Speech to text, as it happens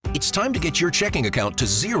It's time to get your checking account to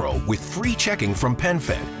zero with free checking from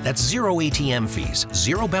PenFed. That's zero ATM fees,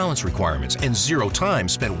 zero balance requirements, and zero time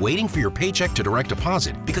spent waiting for your paycheck to direct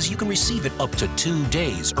deposit because you can receive it up to 2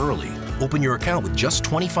 days early. Open your account with just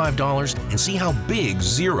 $25 and see how big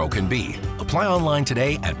zero can be. Apply online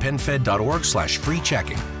today at penfed.org/free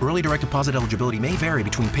checking. Early direct deposit eligibility may vary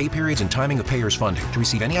between pay periods and timing of payers' funding. To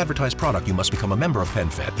receive any advertised product, you must become a member of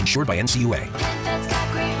PenFed, insured by NCUA.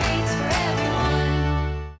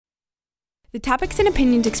 The topics and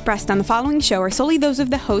opinions expressed on the following show are solely those of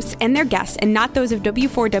the hosts and their guests and not those of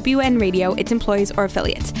W4WN Radio, its employees, or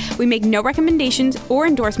affiliates. We make no recommendations or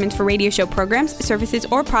endorsements for radio show programs, services,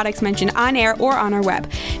 or products mentioned on air or on our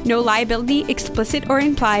web. No liability, explicit or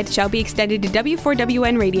implied, shall be extended to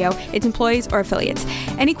W4WN Radio, its employees, or affiliates.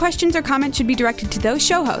 Any questions or comments should be directed to those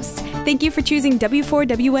show hosts. Thank you for choosing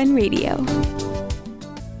W4WN Radio.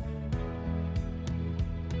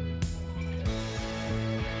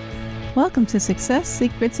 Welcome to Success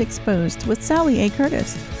Secrets Exposed with Sally A.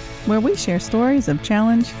 Curtis, where we share stories of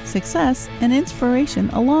challenge, success, and inspiration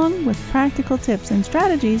along with practical tips and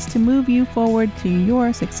strategies to move you forward to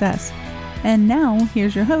your success. And now,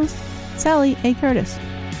 here's your host, Sally A. Curtis.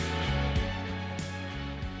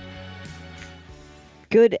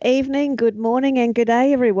 Good evening, good morning, and good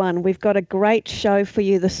day, everyone. We've got a great show for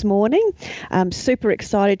you this morning. I'm super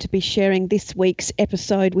excited to be sharing this week's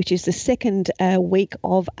episode, which is the second week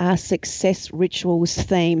of our Success Rituals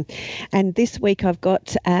theme. And this week I've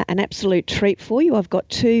got an absolute treat for you. I've got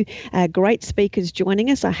two great speakers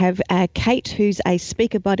joining us. I have Kate, who's a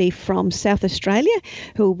speaker buddy from South Australia,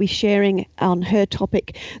 who will be sharing on her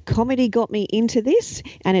topic, Comedy Got Me Into This,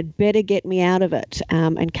 and It Better Get Me Out of It.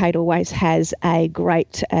 And Kate always has a great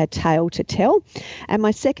tale to tell. And my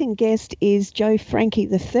second guest is Joe Frankie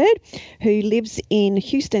III, who lives in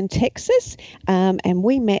Houston, Texas. And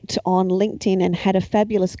we met on LinkedIn and had a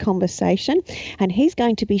fabulous conversation. And he's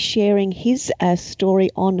going to be sharing his story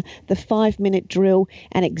on the 5-minute drill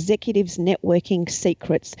and executives networking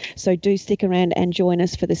secrets. So do stick around and join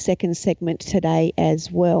us for the second segment today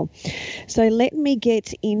as well. So let me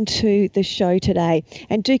get into the show today.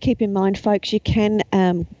 And do keep in mind, folks, you can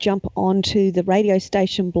jump onto the radio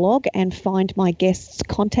station blog and find my guests'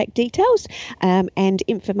 contact details and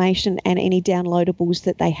information and any downloadables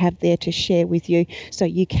that they have there to share with you so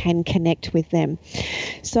you can connect with them.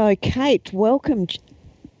 So, Kate, welcome.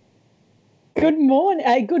 Good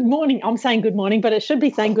morning. Good morning. I'm saying good morning, but it should be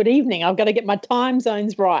saying good evening. I've got to get my time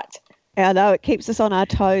zones right. I know, it keeps us on our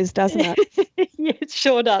toes, doesn't it? Yeah, it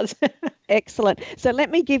sure does. Excellent. So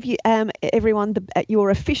let me give you everyone your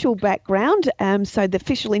official background, so the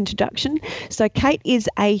official introduction. So Kate is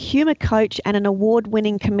a humour coach and an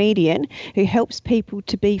award-winning comedian who helps people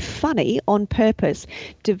to be funny on purpose,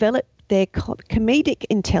 develop their comedic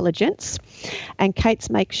intelligence, and Kate's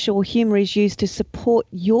makes sure humour is used to support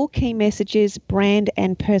your key messages, brand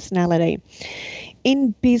and personality.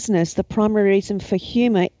 In business, the primary reason for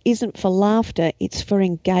humour isn't for laughter, it's for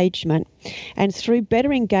engagement. And through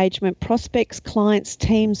better engagement, prospects, clients,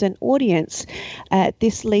 teams and audience,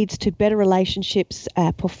 this leads to better relationships,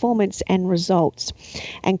 performance and results.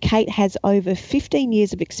 And Kate has over 15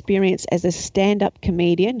 years of experience as a stand-up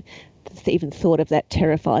comedian. Even thought of that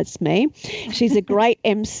terrifies me. She's a great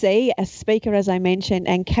MC, a speaker, as I mentioned,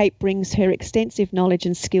 and Kate brings her extensive knowledge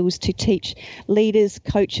and skills to teach leaders,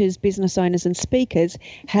 coaches, business owners and speakers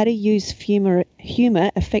how to use humour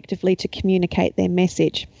effectively to communicate their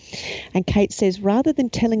message. And Kate says, rather than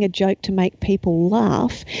telling a joke to make people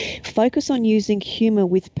laugh, focus on using humour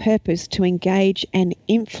with purpose to engage and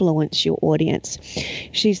influence your audience.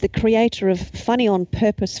 She's the creator of Funny on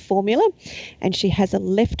Purpose formula, and she has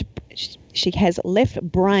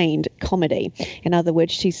left-brained comedy. In other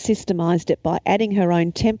words, she's systemized it by adding her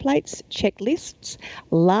own templates, checklists,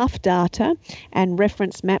 laugh data, and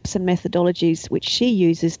reference maps and methodologies which she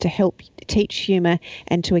uses to help teach humour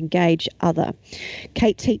and to engage other.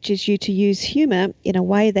 Kate teaches you to use humour in a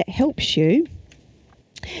way that helps you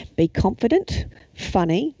be confident,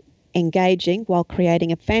 funny, engaging while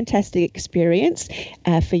creating a fantastic experience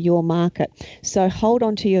for your market. So hold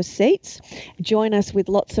on to your seats. Join us with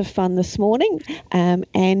lots of fun this morning.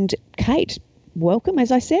 And Kate, welcome, as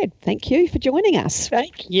I said. Thank you for joining us.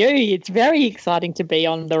 Thank you. It's very exciting to be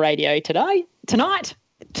on the radio tonight.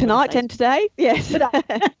 Tonight and today? Yes. Today.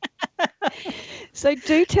 So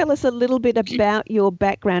do tell us a little bit about your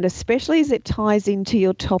background, especially as it ties into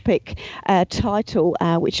your topic title,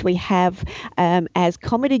 which we have as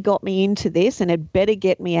Comedy Got Me Into This, and It Better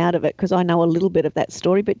Get Me Out of It, because I know a little bit of that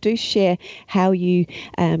story, but do share how you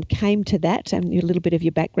came to that and a little bit of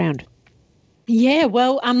your background. Yeah,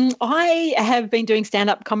 well, I have been doing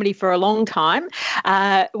stand-up comedy for a long time.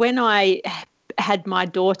 When I had my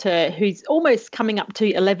daughter, who's almost coming up to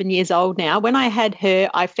 11 years old now, when I had her,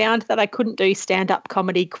 I found that I couldn't do stand-up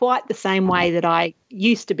comedy quite the same way that I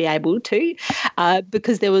used to be able to,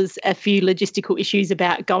 because there was a few logistical issues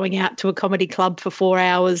about going out to a comedy club for 4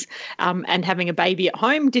 hours and having a baby at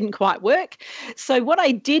home didn't quite work. So what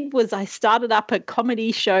I did was I started up a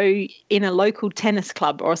comedy show in a local tennis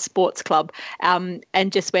club or a sports club, and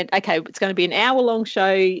just went, okay, it's going to be an hour-long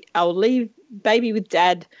show. I'll leave baby with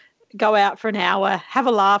dad, go out for an hour, have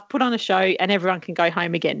a laugh, put on a show, and everyone can go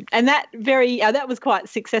home again. And that was quite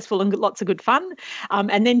successful and lots of good fun.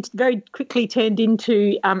 And then very quickly turned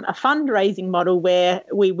into a fundraising model where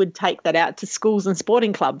we would take that out to schools and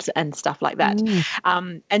sporting clubs and stuff like that.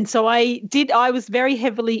 And so I was very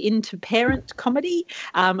heavily into parent comedy,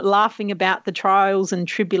 laughing about the trials and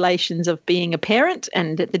tribulations of being a parent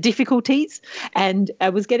and the difficulties. And I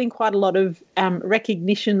was getting quite a lot of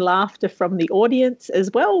recognition, laughter from the audience as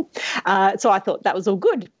well. So I thought that was all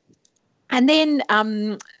good. And then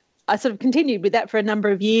I sort of continued with that for a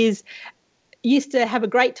number of years. Used to have a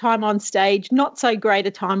great time on stage, not so great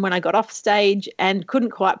a time when I got off stage, and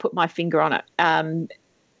couldn't quite put my finger on it.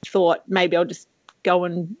 Thought maybe I'll just go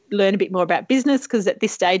and learn a bit more about business, because at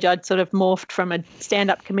this stage I'd sort of morphed from a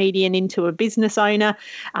stand-up comedian into a business owner,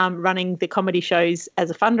 running the comedy shows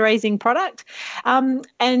as a fundraising product.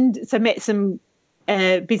 And so met some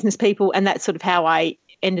business people, and that's sort of how I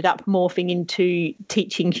ended up morphing into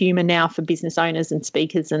teaching humour now for business owners and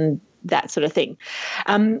speakers and that sort of thing.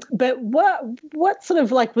 But what sort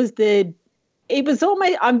of like it was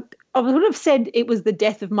almost, I would have said it was the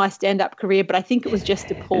death of my stand-up career, but I think it was just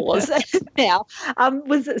a pause now.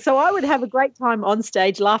 So I would have a great time on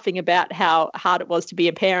stage laughing about how hard it was to be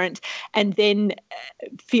a parent, and then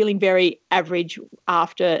feeling very average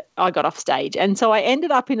after I got off stage. And so I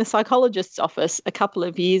ended up in a psychologist's office a couple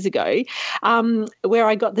of years ago, where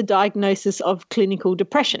I got the diagnosis of clinical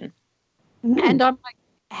depression. And I'm like,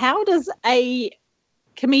 how does a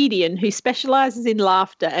comedian who specializes in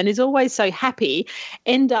laughter and is always so happy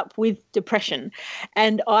end up with depression?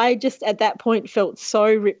 And I just at that point felt so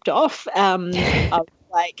ripped off. I was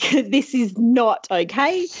like, this is not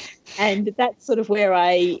okay. And that's sort of where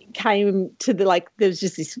I came to there's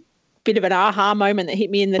just this bit of an aha moment that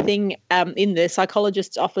hit me in the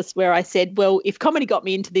psychologist's office, where I said, well, if comedy got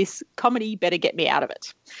me into this, comedy better get me out of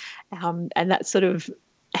it. And that's sort of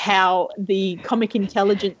how the comic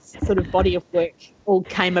intelligence sort of body of work all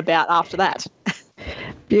came about after that.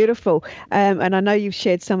 Beautiful. And I know you've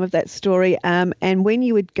shared some of that story. And when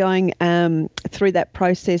you were going through that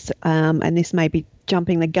process, and this may be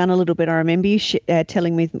jumping the gun a little bit, I remember you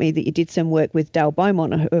telling me that you did some work with Dale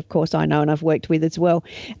Beaumont, who of course I know and I've worked with as well,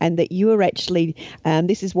 and that you were actually,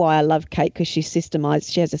 this is why I love Kate, because she's systemized,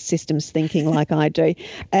 she has a systems thinking like I do,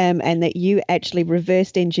 and that you actually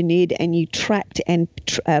reversed engineered and you tracked and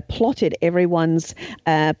plotted everyone's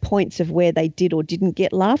points of where they did or didn't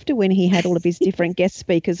get laughter when he had all of his different guest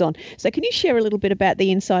speakers on. So can you share a little bit about the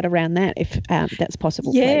insight around that, if that's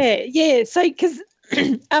possible? Yeah, please? Yeah. So because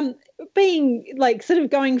being like sort of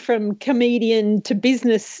going from comedian to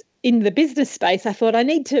business in the business space, I thought I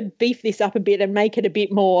need to beef this up a bit and make it a bit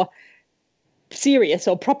more serious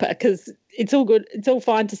or proper, because it's all good. It's all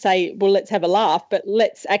fine to say, well, let's have a laugh, but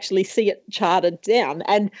let's actually see it charted down.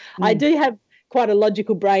 And I do have quite a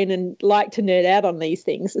logical brain and like to nerd out on these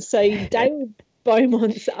things. So David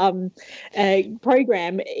Beaumont's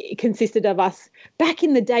program consisted of us back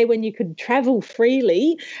in the day when you could travel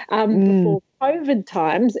freely, before COVID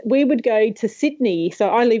times. We would go to Sydney. So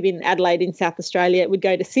I live in Adelaide in South Australia. We'd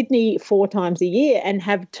go to Sydney 4 times a year and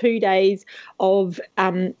have 2 days of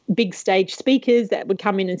big stage speakers that would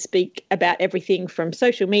come in and speak about everything from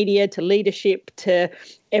social media to leadership to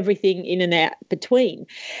everything in and out between.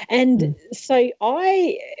 And so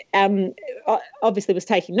I obviously was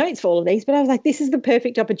taking notes for all of these, but I was like, this is the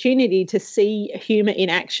perfect opportunity to see humour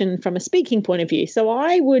in action from a speaking point of view. So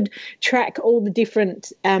I would track all the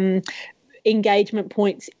different engagement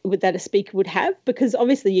points that a speaker would have, because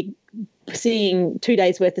obviously you're seeing 2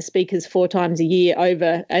 days worth of speakers 4 times a year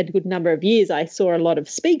over a good number of years. I saw a lot of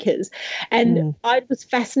speakers, and I was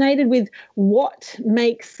fascinated with what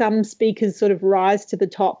makes some speakers sort of rise to the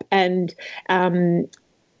top and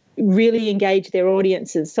really engage their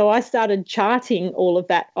audiences. So I started charting all of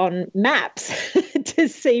that on maps to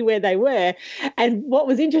see where they were. And what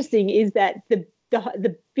was interesting is that the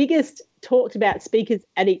biggest talked about speakers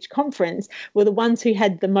at each conference were the ones who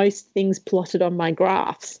had the most things plotted on my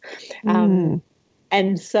graphs.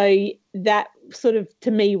 And so that sort of,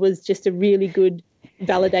 to me, was just a really good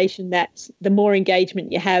validation that the more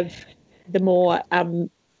engagement you have, the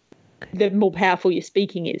more powerful your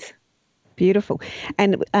speaking is. Beautiful.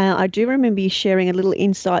 And I do remember you sharing a little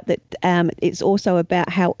insight that it's also about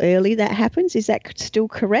how early that happens. Is that still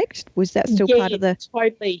correct? Was that still part of the...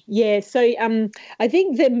 Totally. Yeah. So I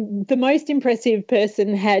think the most impressive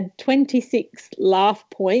person had 26 laugh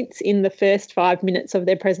points in the first 5 minutes of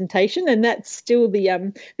their presentation, and that's still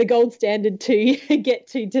the gold standard to get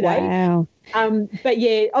to today. Wow. But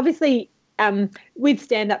yeah, obviously, with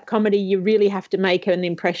stand-up comedy, you really have to make an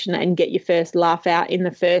impression and get your first laugh out in the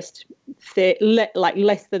first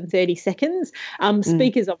less than 30 seconds.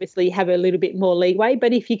 Speakers obviously have a little bit more leeway,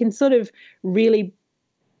 but if you can sort of really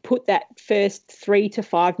put that first 3 to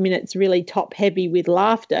 5 minutes really top heavy with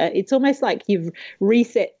laughter, it's almost like you've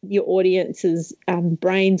reset your audience's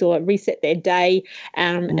brains or reset their day,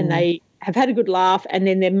 and they have had a good laugh, and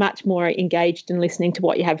then they're much more engaged in listening to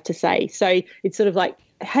what you have to say. So it's sort of like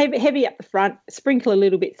heavy up the front, sprinkle a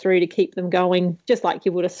little bit through to keep them going, just like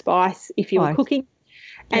you would a spice if you were cooking.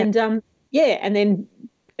 And and then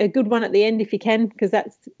a good one at the end if you can, because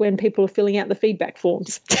that's when people are filling out the feedback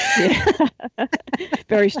forms.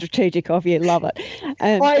 Very strategic of you. Love it.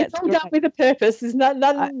 It's all done with a purpose. There's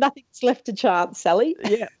nothing's left to chance, Sally.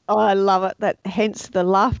 Yeah, I love it. That hence the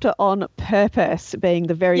laughter on purpose being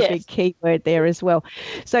the very big key word there as well.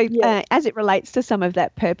 So as it relates to some of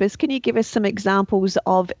that purpose, can you give us some examples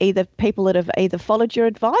of either people that have either followed your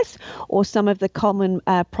advice or some of the common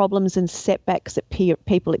problems and setbacks that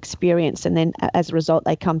people experience, and then as a result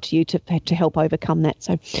they come to you to help overcome that?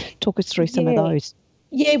 So talk us through some of those.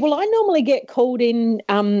 Yeah, well, I normally get called in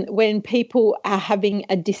when people are having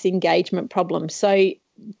a disengagement problem. So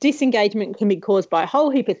disengagement can be caused by a whole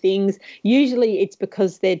heap of things. Usually it's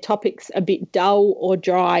because their topic's a bit dull or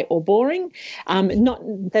dry or boring. Not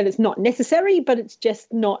that it's not necessary, but it's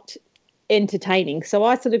just not entertaining. So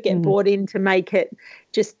I sort of get brought in to make it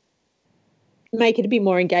a bit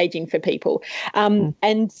more engaging for people.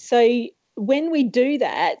 And so when we do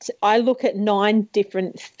that, I look at 9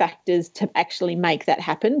 different factors to actually make that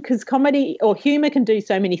happen, because comedy or humour can do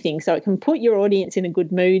so many things. So it can put your audience in a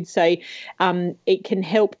good mood. So it can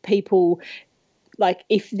help people, like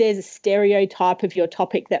if there's a stereotype of your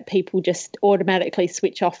topic that people just automatically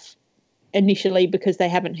switch off initially because they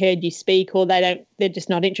haven't heard you speak or they're just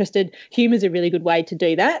not interested. Humour's a really good way to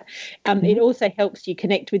do that. It also helps you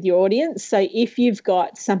connect with your audience. So if you've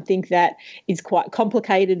got something that is quite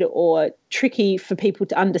complicated or tricky for people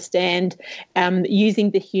to understand,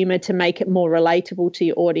 using the humour to make it more relatable to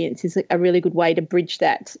your audience is a really good way to bridge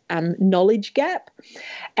that knowledge gap.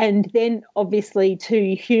 And then obviously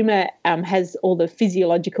too, humour has all the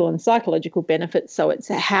physiological and psychological benefits. So it's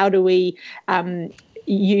how do we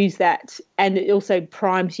use that, and it also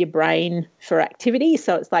primes your brain for activity.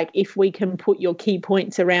 So it's like if we can put your key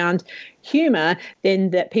points around humour, then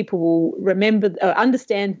that people will remember or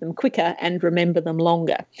understand them quicker and remember them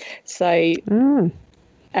longer. So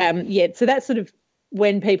so that's sort of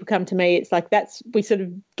when people come to me, it's like we sort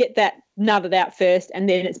of get that nutted out first, and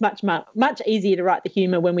then it's much easier to write the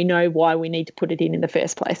humour when we know why we need to put it in the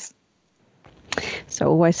first place. So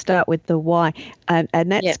always start with the why, and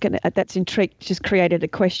that's intrigued. Just created a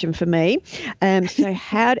question for me. So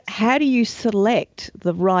how do you select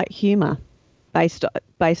the right humour based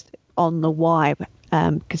on the why?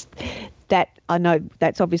 Because that, I know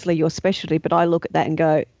that's obviously your specialty, but I look at that and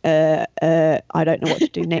go, I don't know what to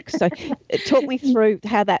do next. So talk me through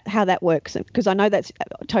how that works, because I know that's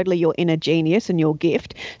totally your inner genius and your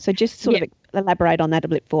gift. So just sort of elaborate on that a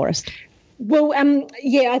bit for us. Well,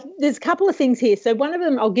 there's a couple of things here. So one of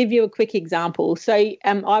them, I'll give you a quick example. So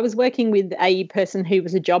I was working with a person who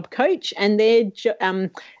was a job coach, and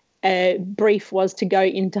their brief was to go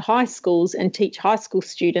into high schools and teach high school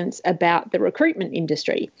students about the recruitment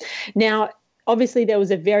industry. Now, obviously, there was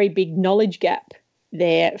a very big knowledge gap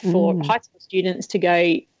there for high school students to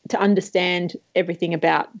go to understand everything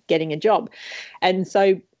about getting a job. And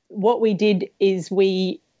so what we did is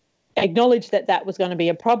we acknowledged that was going to be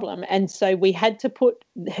a problem, and so we had to put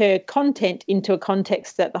her content into a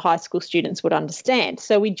context that the high school students would understand.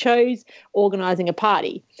 So we chose organising a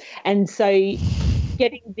party, and so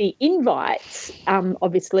getting the invites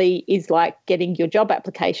obviously is like getting your job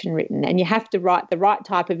application written, and you have to write the right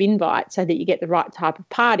type of invite so that you get the right type of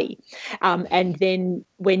party. And then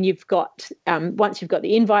when you've got once you've got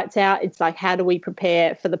the invites out, it's like, how do we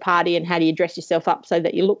prepare for the party and how do you dress yourself up so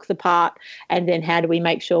that you look the part, and then how do we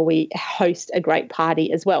make sure we host a great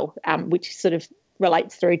party as well, which sort of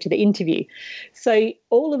relates through to the interview. So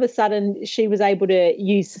all of a sudden she was able to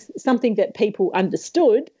use something that people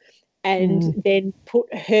understood and then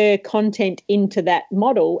put her content into that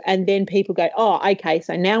model, and then people go, oh, okay,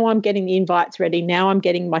 so now I'm getting the invites ready, now I'm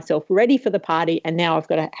getting myself ready for the party, and now I've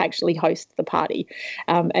got to actually host the party.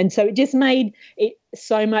 And so it just made it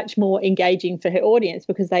so much more engaging for her audience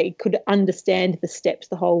because they could understand the steps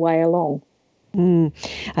the whole way along. And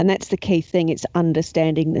that's the key thing. It's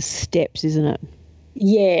understanding the steps, isn't it?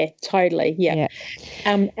 Yeah, totally. Yeah.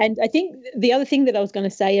 And I think the other thing that I was going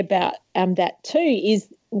to say about that too is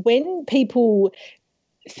when people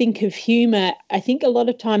think of humour, I think a lot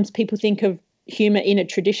of times people think of humour in a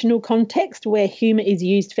traditional context where humour is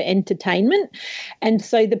used for entertainment. And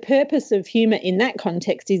so the purpose of humour in that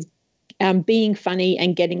context is being funny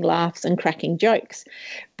and getting laughs and cracking jokes.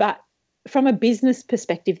 But from a business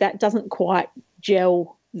perspective, that doesn't quite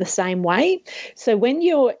gel the same way. So when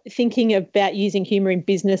you're thinking about using humour in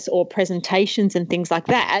business or presentations and things like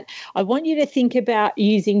that, I want you to think about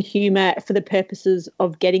using humour for the purposes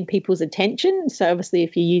of getting people's attention. So obviously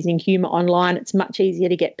if you're using humour online, it's much easier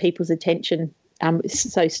to get people's attention.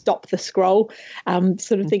 So stop the scroll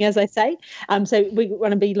sort of thing, as I say. So we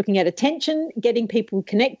want to be looking at attention, getting people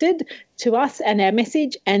connected to us and our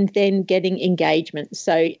message, and then getting engagement.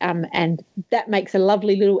 So and that makes a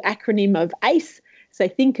lovely little acronym of ACE. So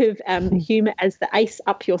think of humour as the ace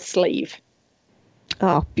up your sleeve.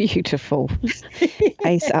 Oh, beautiful.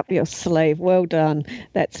 Ace up your sleeve. Well done.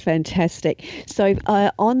 That's fantastic. So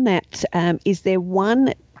on that, is there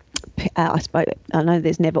one, I suppose, I know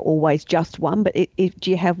there's never always just one, but do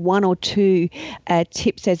you have one or two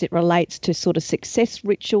tips as it relates to sort of success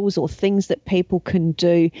rituals or things that people can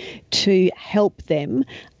do to help them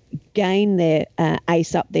gain their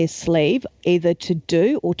ace up their sleeve, either to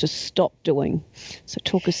do or to stop doing? So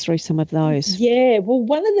talk us through some of those. Yeah, well,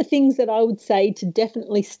 one of the things that I would say to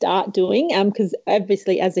definitely start doing, because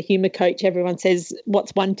obviously as a humour coach, everyone says,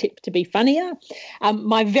 what's one tip to be funnier?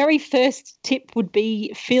 My very first tip would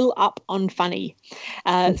be fill up on funny.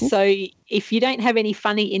 So if you don't have any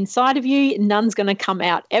funny inside of you, none's going to come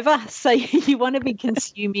out ever. So you want to be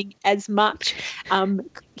consuming as much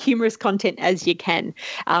humorous content as you can,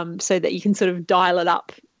 so that you can sort of dial it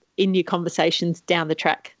up in your conversations down the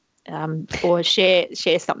track, or share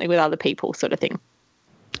something with other people, sort of thing.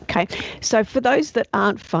 Okay. So for those that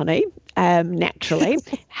aren't funny, naturally,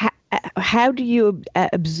 how do you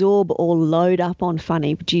absorb or load up on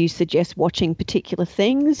funny? Do you suggest watching particular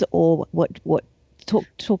things, or what?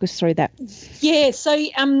 Talk us through that. Yeah, so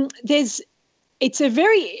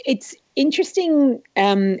it's interesting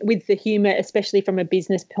with the humour, especially from a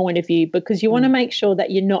business point of view, because you want to make sure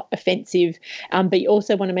that you're not offensive, but you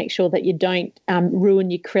also want to make sure that you don't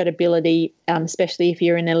ruin your credibility, especially if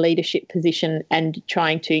you're in a leadership position and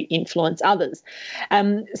trying to influence others.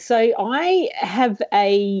 So I have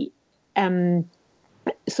a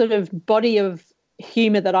sort of body of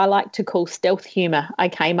humour that I like to call stealth humour I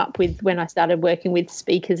came up with when I started working with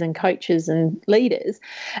speakers and coaches and leaders,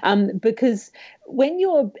 because when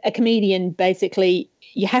you're a comedian, basically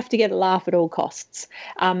you have to get a laugh at all costs,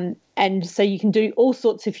 and so you can do all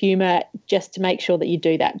sorts of humour just to make sure that you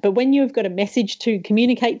do that. But when you've got a message to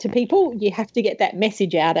communicate to people, you have to get that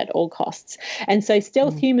message out at all costs. And so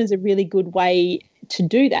stealth humour is a really good way to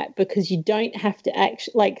do that, because you don't have to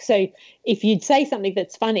actually, so if you'd say something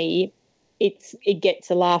that's funny, it gets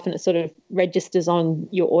a laugh and it sort of registers on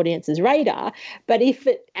your audience's radar. But if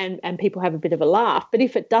it and people have a bit of a laugh, but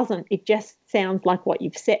if it doesn't, it just sounds like what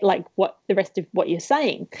you've said, like what the rest of what you're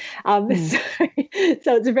saying. So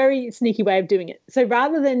it's a very sneaky way of doing it. So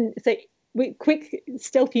quick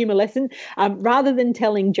stealth humour lesson, rather than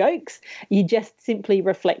telling jokes, you just simply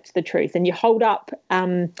reflect the truth, and you hold up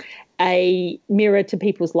a mirror to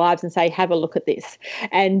people's lives and say, have a look at this.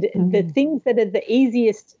 And the things that are the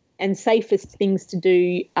easiest and safest things to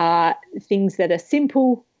do are things that are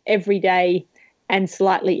simple, everyday, and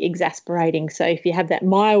slightly exasperating. So if you have that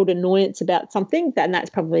mild annoyance about something, then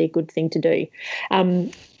that's probably a good thing to do.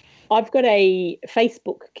 I've got a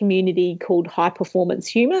Facebook community called High Performance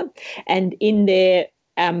Humour, and in there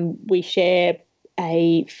we share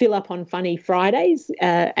a Fill Up on Funny Fridays,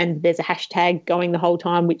 and there's a hashtag going the whole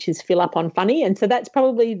time, which is Fill Up on Funny. And so that's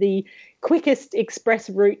probably the quickest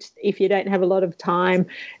express route if you don't have a lot of time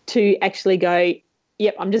to actually go,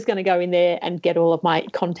 yep, I'm just going to go in there and get all of my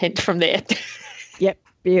content from there. Yep.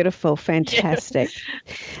 Beautiful, fantastic.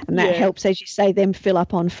 Yeah. And that helps, as you say, them fill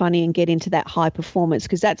up on funny and get into that high performance,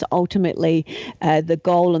 because that's ultimately the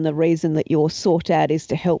goal and the reason that you're sought out, is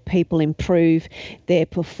to help people improve their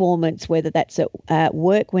performance, whether that's at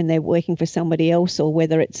work when they're working for somebody else, or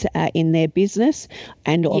whether it's in their business,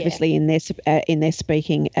 and obviously in their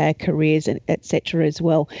speaking careers, and etc. as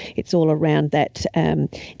well. It's all around that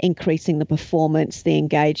increasing the performance, the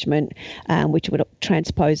engagement, which would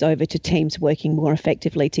transpose over to teams working more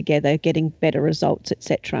effectively together, getting better results,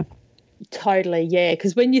 etc. Totally, yeah.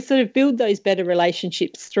 Because when you sort of build those better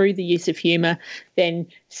relationships through the use of humour, then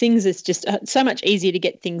things is just so much easier to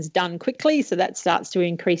get things done quickly. So that starts to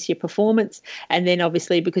increase your performance. And then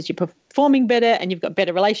obviously because you're performing better and you've got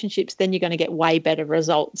better relationships, then you're going to get way better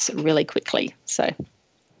results really quickly. So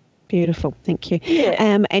beautiful, thank you.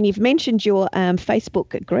 Yeah. And you've mentioned your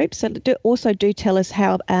Facebook group, so do tell us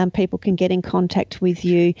how people can get in contact with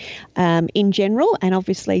you in general. And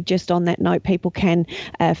obviously, just on that note, people can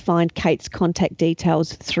find Kate's contact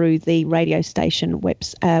details through the radio station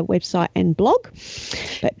website and blog.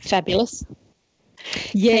 But fabulous.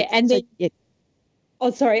 Yeah, and then. Oh,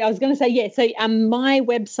 sorry, I was going to say, so my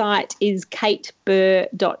website is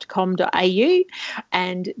kateburr.com.au,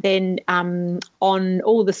 and then on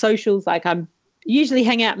all the socials, like I usually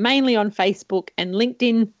hang out mainly on Facebook and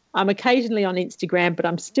LinkedIn. I'm occasionally on Instagram, but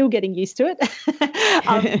I'm still getting used to it.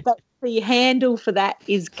 But the handle for that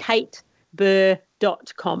is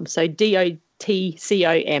kateburr.com, so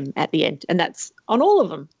DOTCOM at the end, and that's on all of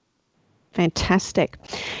them. Fantastic.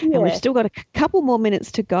 Yeah. And we've still got a couple more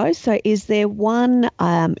minutes to go. So is there one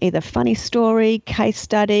either funny story, case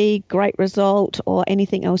study, great result, or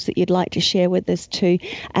anything else that you'd like to share with us to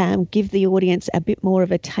give the audience a bit more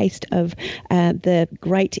of a taste of the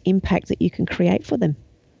great impact that you can create for them?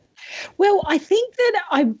 Well, I think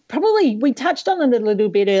that we touched on it a little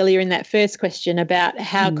bit earlier in that first question about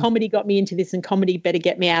how comedy got me into this and comedy better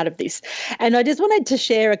get me out of this. And I just wanted to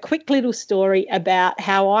share a quick little story about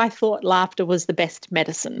how I thought laughter was the best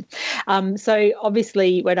medicine. So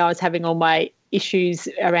obviously when I was having all my issues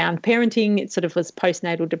around parenting, it sort of was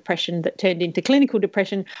postnatal depression that turned into clinical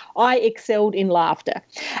depression, I excelled in laughter.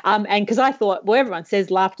 And because I thought, well, everyone says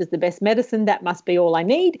laughter is the best medicine, that must be all I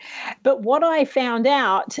need. But what I found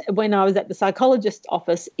out when I was at the psychologist's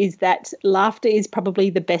office is that laughter is probably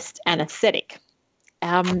the best anesthetic.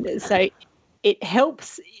 So it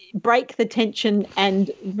helps break the tension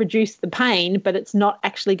and reduce the pain, but it's not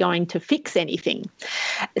actually going to fix anything.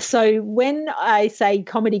 So when I say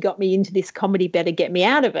comedy got me into this, comedy better get me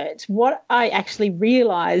out of it, what I actually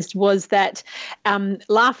realised was that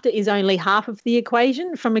laughter is only half of the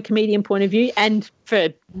equation from a comedian point of view, and for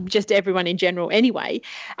just everyone in general anyway.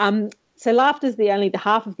 So laughter is only the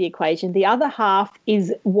half of the equation. The other half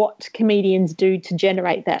is what comedians do to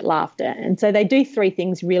generate that laughter. And so they do three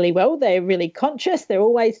things really well. They're really conscious. They're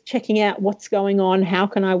always checking out what's going on. How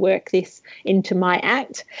can I work this into my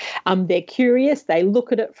act? They're curious. They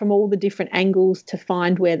look at it from all the different angles to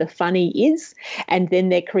find where the funny is. And then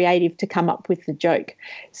they're creative to come up with the joke.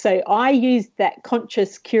 So I used that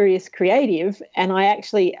conscious, curious, creative, and I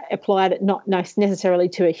actually applied it not necessarily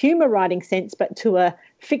to a humour writing sense, but to a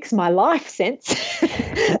fix my life sense.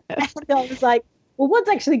 And I was like, well, what's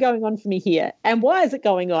actually going on for me here? And why is it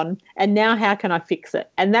going on? And now how can I fix it?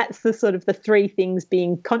 And that's the sort of the three things,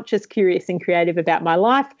 being conscious, curious, and creative about my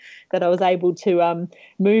life, that I was able to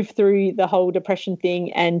move through the whole depression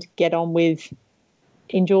thing and get on with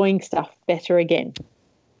enjoying stuff better again.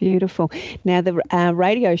 Beautiful. Now, the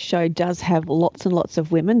radio show does have lots and lots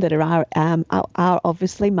of women that are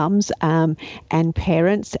obviously mums and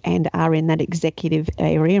parents and are in that executive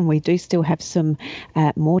area, and we do still have some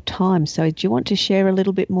more time. So do you want to share a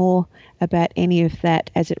little bit more about any of that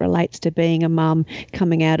as it relates to being a mum,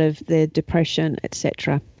 coming out of the depression,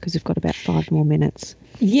 etc.? Because we've got about 5 more minutes.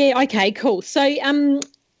 Yeah, okay, cool. So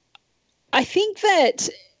I think that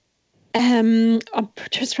I'm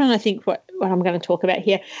just trying to think what I'm going to talk about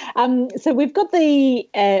here. So we've got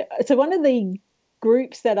so one of the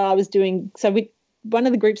groups that I was doing, one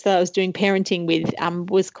of the groups that I was doing parenting with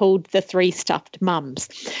was called the 3 Stuffed Mums.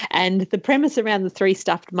 And the premise around the 3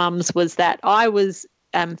 Stuffed Mums was that I was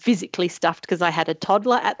physically stuffed because I had a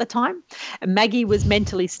toddler at the time. And Maggie was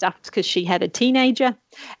mentally stuffed because she had a teenager.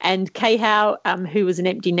 And Kayhow, who was an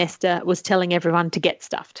empty nester, was telling everyone to get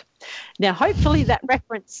stuffed. Now, hopefully that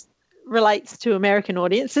reference relates to American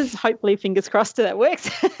audiences. Hopefully, fingers crossed, that works.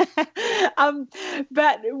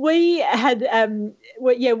 But we had,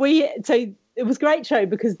 so it was a great show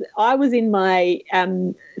because I was in my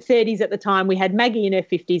 30s at the time. We had Maggie in her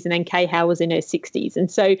 50s and then Kay Howe was in her 60s.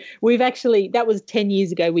 And so that was 10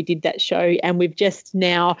 years ago we did that show, and we've just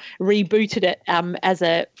now rebooted it as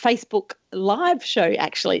a Facebook live show.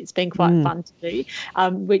 Actually, it's been quite fun to do,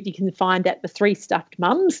 which you can find at the Three Stuffed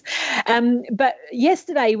Mums. But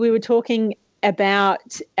yesterday we were talking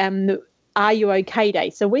about Are You OK Day.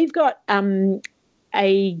 So we've got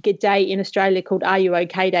a day in Australia called Are You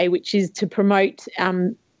OK Day, which is to promote,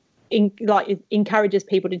 encourages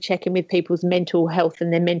people to check in with people's mental health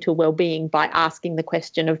and their mental well-being by asking the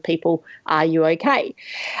question of people, are you okay?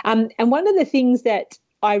 And one of the things that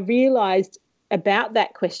I realised about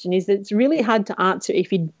that question is that it's really hard to answer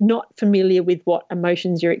if you're not familiar with what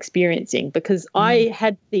emotions you're experiencing, because I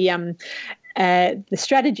had the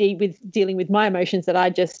strategy with dealing with my emotions that I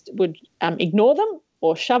just would ignore them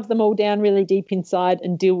or shove them all down really deep inside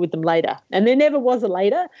and deal with them later. And there never was a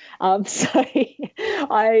later. So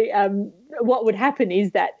what would happen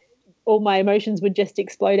is that all my emotions would just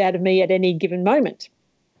explode out of me at any given moment.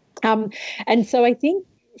 And so I think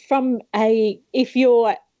if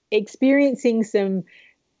you're experiencing some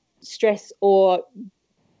stress or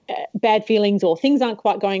bad feelings or things aren't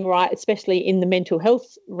quite going right, especially in the mental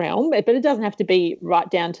health realm, but it doesn't have to be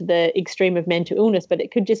right down to the extreme of mental illness, but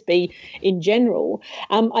it could just be in general.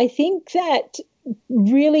 I think that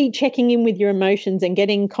really checking in with your emotions and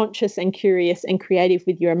getting conscious and curious and creative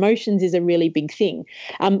with your emotions is a really big thing.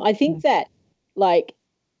 I think that, like,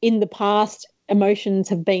 in the past, emotions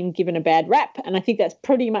have been given a bad rap, and I think that's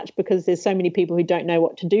pretty much because there's so many people who don't know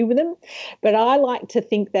what to do with them. But I like to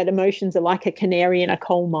think that emotions are like a canary in a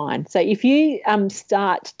coal mine. So if you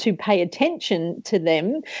start to pay attention to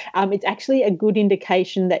them, it's actually a good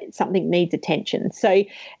indication that something needs attention. So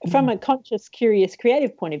from a conscious, curious,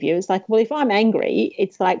 creative point of view, it's like, well, if I'm angry,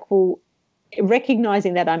 it's like, well,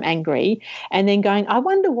 recognizing that I'm angry and then going, I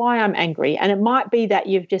wonder why I'm angry. And it might be that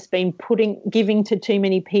you've just been giving to too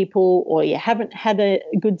many people, or you haven't had a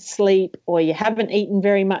good sleep, or you haven't eaten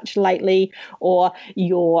very much lately, or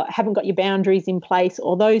you haven't got your boundaries in place,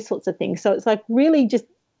 or those sorts of things. So it's like really just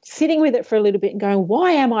sitting with it for a little bit and going,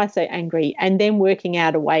 why am I so angry? And then working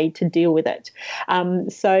out a way to deal with it.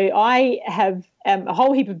 So I have a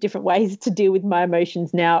whole heap of different ways to deal with my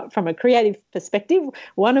emotions now from a creative perspective.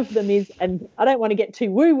 One of them is, and I don't want to get too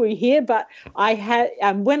woo-woo here, but I had,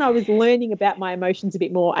 when I was learning about my emotions a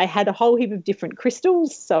bit more, I had a whole heap of different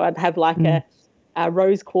crystals. So I'd have like a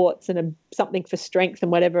rose quartz and something for strength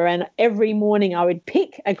and whatever. And every morning I would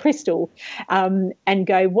pick a crystal and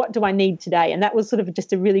go, what do I need today? And that was sort of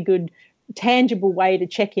just a really good, tangible way to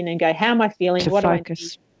check in and go, how am I feeling? What focus. Do I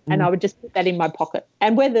need? And I would just put that in my pocket.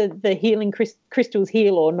 And whether the healing crystals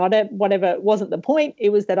heal or not, whatever, wasn't the point. It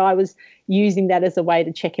was that I was using that as a way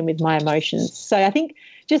to check in with my emotions. So I think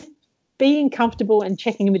just being comfortable and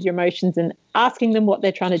checking in with your emotions and asking them what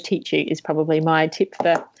they're trying to teach you is probably my tip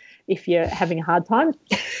for if you're having a hard time.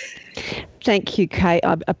 Thank you, Kate.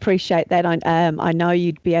 I appreciate that. I know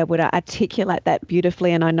you'd be able to articulate that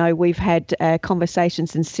beautifully, and I know we've had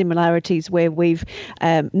conversations and similarities where we've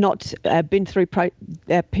not been through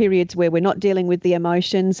periods where we're not dealing with the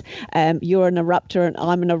emotions. You're an erupter and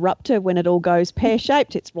I'm an erupter. When it all goes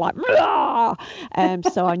pear-shaped, it's like,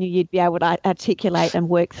 so I knew you'd be able to articulate and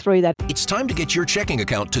work through that. It's time to get your checking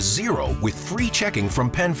account to zero with free checking from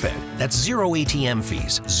PenFed. That's zero ATM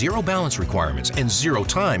fees, zero balance requirements, and zero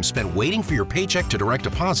time spent waiting for your paycheck to direct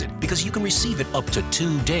deposit, because you can receive it up to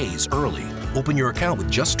 2 days early. Open your account with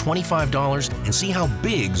just $25 and see how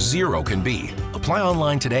big zero can be. Apply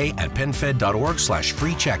online today at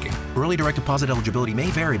penfed.org/free checking. Early direct deposit eligibility may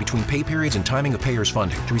vary between pay periods and timing of payers'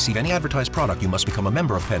 funding. To receive any advertised product, you must become a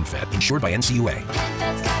member of PenFed, insured by NCUA.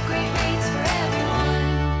 PenFed's got great rates for everyone.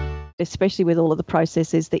 Especially with all of the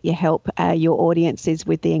processes that you help your audiences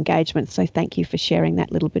with the engagement. So thank you for sharing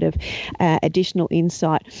that little bit of additional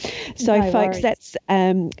insight. So No folks, worries. that's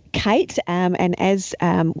Kate, and as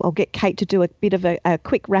I'll get Kate to do a bit of a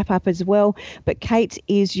quick wrap up as well, but Kate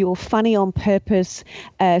is your funny on purpose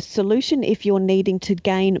solution if you're needing to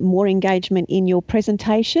gain more engagement in your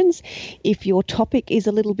presentations. If your topic is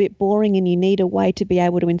a little bit boring and you need a way to be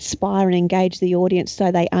able to inspire and engage the audience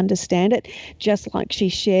so they understand it, just like she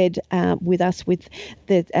shared with us with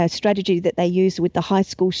the strategy that they use with the high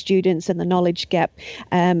school students and the knowledge gap,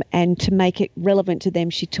 and to make it relevant to them,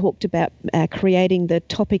 she talked about creating the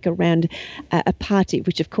topic around a party,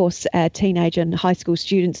 which of course teenager and high school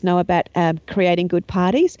students know about creating good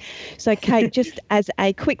parties. So Kate, just as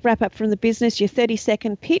a quick wrap up from the business, your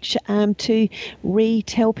 30-second pitch to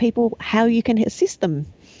retell people how you can assist them.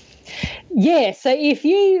 Yeah, so if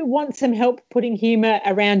you want some help putting humour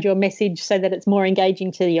around your message so that it's more engaging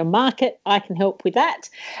to your market, I can help with that.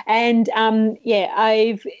 And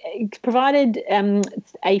I've provided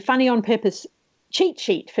a funny on purpose cheat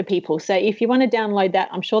sheet for people. So if you want to download that,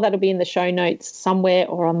 I'm sure that'll be in the show notes somewhere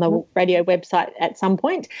or on the radio website at some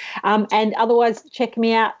point. And otherwise, check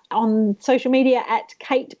me out on social media at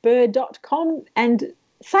katebird.com and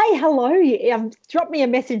say hello. Drop me a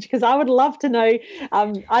message because I would love to know.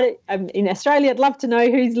 In Australia, I'd love to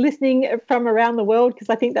know who's listening from around the world, because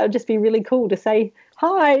I think that would just be really cool to say,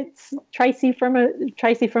 hi, it's Tracy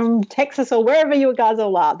from Texas or wherever you guys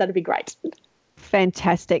all are. That'd be great.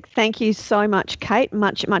 Fantastic. Thank you so much, Kate.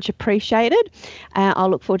 Much, much appreciated. I'll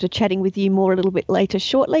look forward to chatting with you more a little bit later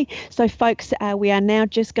shortly. So, folks, we are now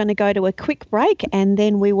just going to go to a quick break, and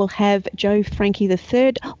then we will have Joe Frankie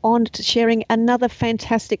III on sharing another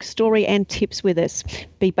fantastic story and tips with us.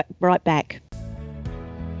 Be right back.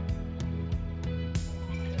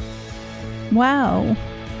 Wow,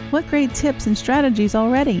 what great tips and strategies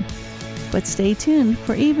already. But stay tuned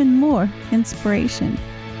for even more inspiration.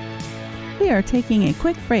 We are taking a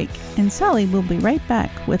quick break, and Sally will be right back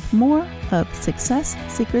with more of Success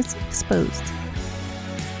Secrets Exposed.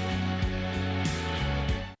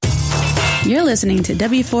 You're listening to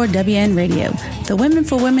W4WN Radio, the Women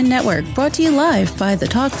for Women Network, brought to you live by the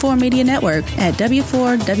Talk4 Media Network at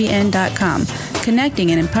W4WN.com, connecting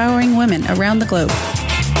and empowering women around the globe.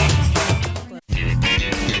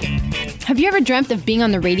 Have you ever dreamt of being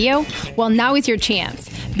on the radio? Well, now is your chance.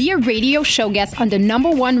 Be a radio show guest on the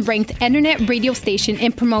 #1 ranked internet radio station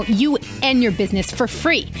and promote you and your business for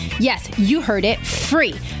free. Yes, you heard it,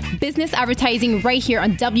 free. Business advertising right here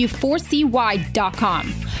on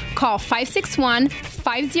W4CY.com. Call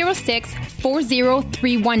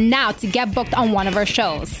 561-506-4031 now to get booked on one of our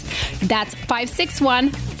shows. That's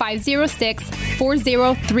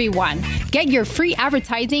 561-506-4031. Get your free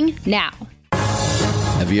advertising now.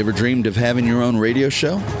 Have you ever dreamed of having your own radio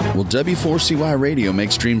show? Well, W4CY Radio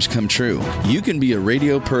makes dreams come true. You can be a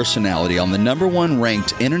radio personality on the #1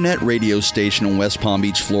 ranked internet radio station in West Palm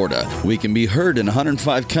Beach, Florida. We can be heard in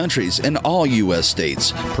 105 countries and all U.S.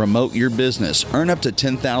 states. Promote your business, earn up to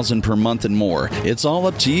 $10,000 per month and more. It's all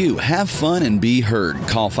up to you. Have fun and be heard.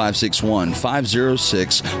 Call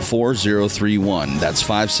 561-506-4031. That's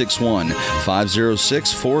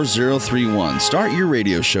 561-506-4031. Start your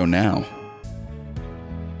radio show now.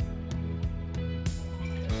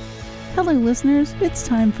 Hello, listeners. It's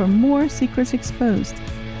time for more Secrets Exposed.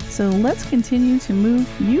 So let's continue to move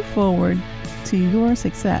you forward to your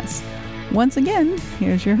success. Once again,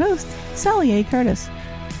 here's your host, Sally A. Curtis.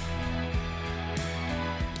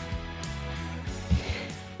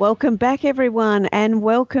 Welcome back, everyone, and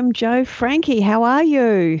welcome, Joe Frankie. How are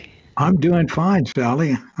you? I'm doing fine,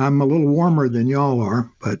 Sally. I'm a little warmer than y'all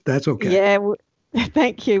are, but that's okay. Yeah.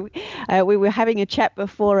 Thank you. We were having a chat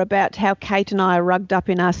before about how Kate and I are rugged up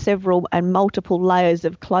in our several and multiple layers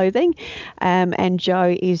of clothing, and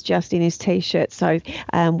Joe is just in his T-shirt. So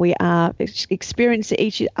we are experiencing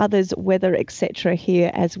each other's weather, etc.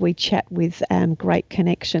 here as we chat with great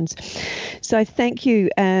connections. So thank you,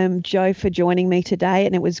 Joe, for joining me today,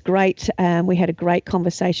 and it was great. We had a great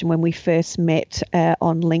conversation when we first met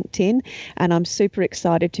on LinkedIn, and I'm super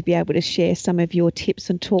excited to be able to share some of your tips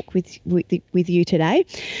and talk with you today.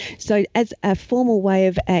 So as a formal way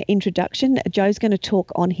of introduction, Joe's going to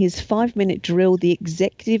talk on his 5-minute drill, the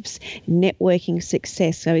executive's networking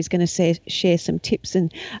success. So he's going to share some tips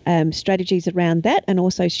and strategies around that, and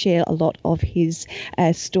also share a lot of his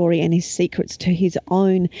story and his secrets to his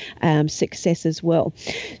own success as well.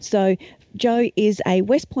 So Joe is a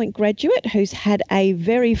West Point graduate who's had a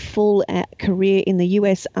very full career in the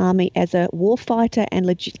US Army as a warfighter and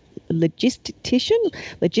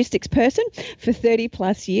logistics person for 30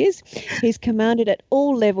 plus years. He's commanded at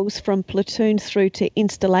all levels from platoon through to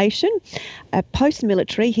installation.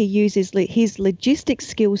 Post-military, he uses his logistics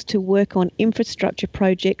skills to work on infrastructure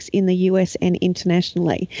projects in the US and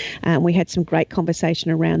internationally. We had some great conversation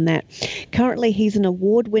around that. Currently, he's an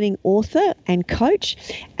award-winning author and coach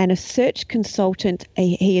and a search consultant.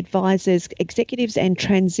 He advises executives and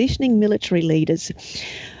transitioning military leaders.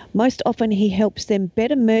 Most often, he helps them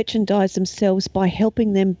better merchandise themselves by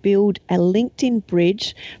helping them build a LinkedIn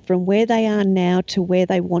bridge from where they are now to where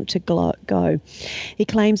they want to go. He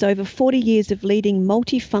claims over 40 years of leading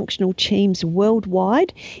multifunctional teams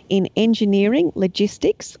worldwide in engineering,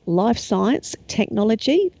 logistics, life science,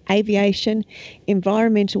 technology, aviation,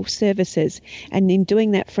 environmental services, and in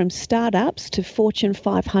doing that from startups to Fortune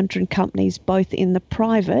 500 companies, both in the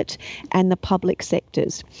private and the public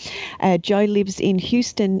sectors. Joe lives in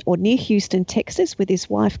Houston, or near Houston, Texas, with his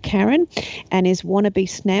wife Karen and his wannabe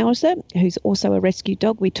Schnauzer, who's also a rescue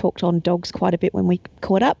dog. We talked on dogs quite a bit when we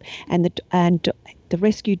caught up, and the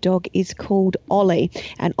rescue dog is called Ollie,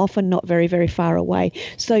 and often not very, very far away.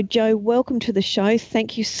 So, Joe, welcome to the show.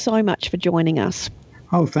 Thank you so much for joining us.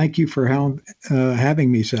 Oh, thank you for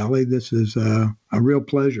having me, Sally. This is a real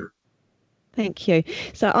pleasure. Thank you.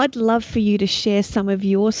 So I'd love for you to share some of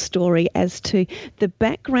your story as to the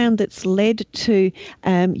background that's led to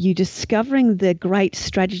you discovering the great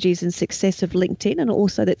strategies and success of LinkedIn, and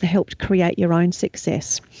also that's helped create your own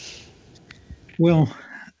success. Well,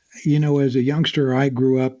 as a youngster, I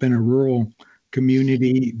grew up in a rural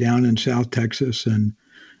community down in South Texas. And,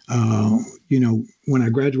 when I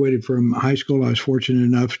graduated from high school, I was fortunate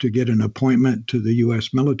enough to get an appointment to the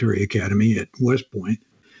U.S. Military Academy at West Point.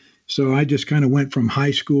 So I just kind of went from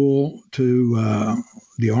high school to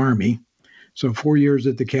the Army. So 4 years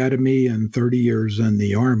at the Academy and 30 years in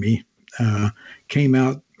the Army. Came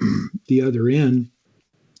out the other end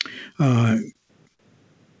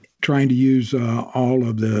trying to use all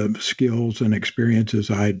of the skills and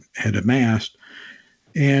experiences I had amassed.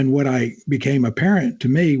 And what I became apparent to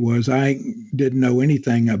me was I didn't know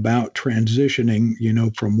anything about transitioning,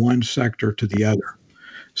 from one sector to the other.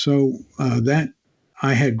 So that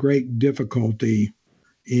I had great difficulty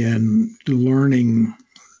in learning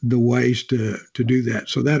the ways to do that.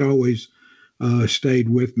 So that always stayed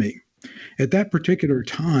with me. At that particular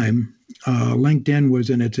time, LinkedIn was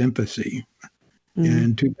in its infancy.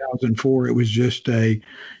 In 2004, it was just a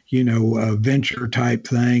venture type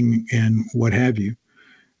thing and what have you.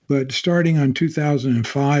 But starting on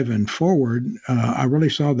 2005 and forward, I really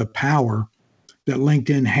saw the power that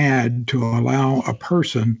LinkedIn had to allow a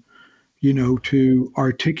person to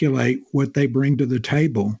articulate what they bring to the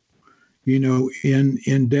table,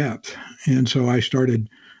 in depth. And so I started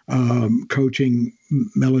coaching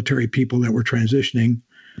military people that were transitioning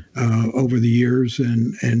over the years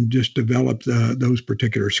and just developed those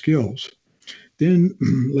particular skills. Then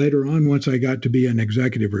later on, once I got to be an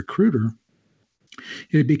executive recruiter,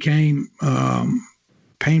 it became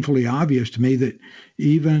painfully obvious to me that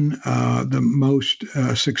even the most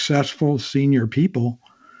successful senior people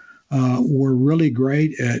were really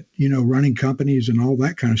great at running companies and all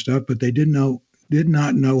that kind of stuff, but they did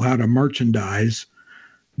not know how to merchandise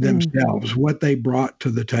themselves, what they brought to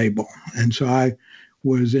the table. And so I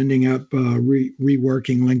was ending up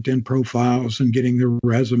reworking LinkedIn profiles and getting their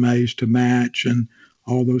resumes to match and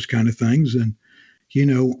all those kind of things. And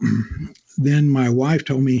then my wife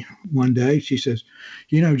told me one day, she says,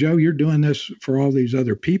 Joe, you're doing this for all these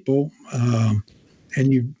other people,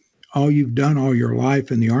 and all you've done all your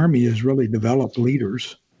life in the Army is really develop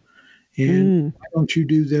leaders. And why don't you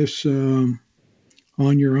do this on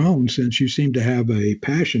your own, since you seem to have a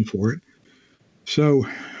passion for it? So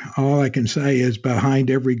all I can say is behind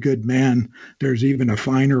every good man, there's even a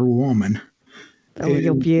finer woman. Oh,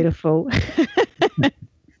 you're beautiful.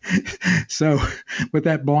 So with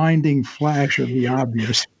that blinding flash of the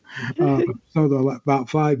obvious, about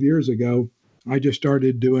 5 years ago, I just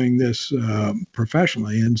started doing this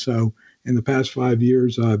professionally. And so in the past 5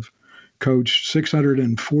 years, I've coached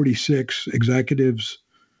 646 executives,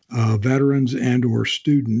 veterans, and or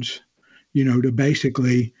students, to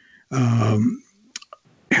basically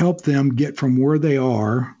help them get from where they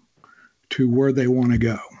are to where they want to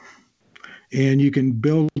go. And you can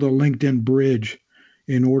build a LinkedIn bridge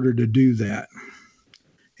in order to do that.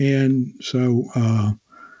 And so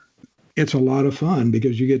it's a lot of fun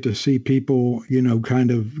because you get to see people,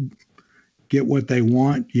 kind of get what they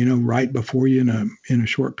want, right before you in a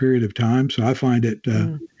short period of time. So I find it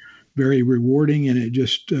very rewarding, and it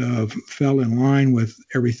just fell in line with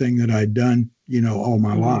everything that I'd done, all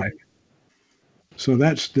my life. So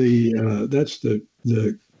that's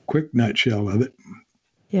the quick nutshell of it.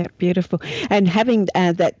 Yeah, beautiful. And having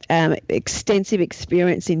that extensive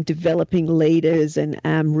experience in developing leaders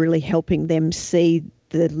and really helping them see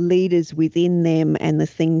the leaders within them and the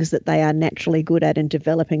things that they are naturally good at, and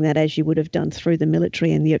developing that as you would have done through the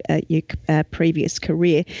military and your previous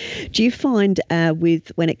career. Do you find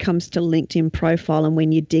when it comes to LinkedIn profile and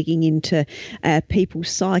when you're digging into people's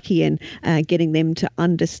psyche and getting them to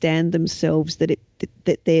understand themselves, that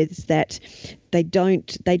there's that they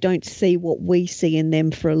don't see what we see in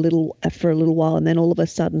them for a little while, and then all of a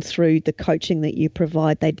sudden through the coaching that you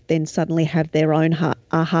provide, they then suddenly have their own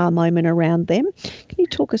aha moment around them? Can you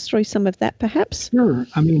talk us through some of that, perhaps? Sure.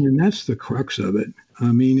 And that's the crux of it.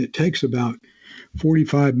 It takes about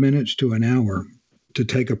 45 minutes to an hour to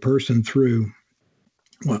take a person through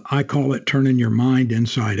what I call it turning your mind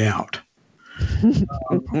inside out.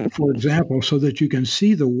 For example, so that you can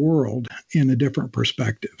see the world in a different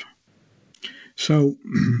perspective. So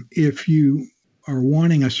if you are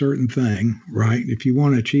wanting a certain thing, right, if you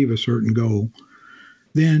want to achieve a certain goal,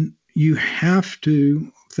 then you have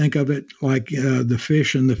to think of it like the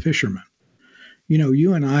fish and the fisherman.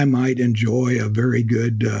 You and I might enjoy a very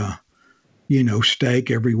good,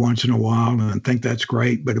 steak every once in a while and think that's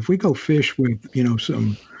great. But if we go fish with,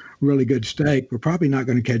 some really good steak, we're probably not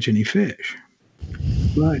going to catch any fish.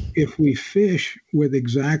 But if we fish with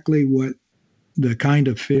exactly what the kind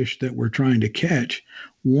of fish that we're trying to catch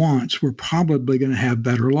wants, we're probably going to have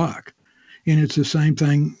better luck. And it's the same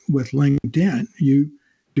thing with LinkedIn.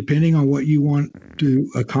 Depending on what you want to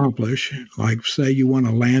accomplish, like say you want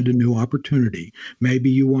to land a new opportunity, maybe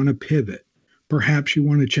you want to pivot, perhaps you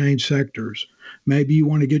want to change sectors, maybe you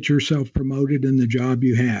want to get yourself promoted in the job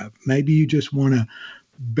you have, maybe you just want to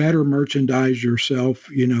better merchandise yourself,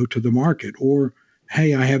 to the market, or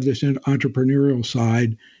hey, I have this entrepreneurial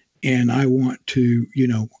side and I want to,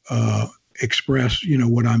 express,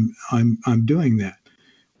 what I'm doing that.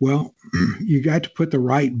 Well, you got to put the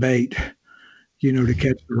right bait, to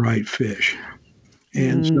catch the right fish.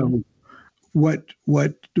 And so what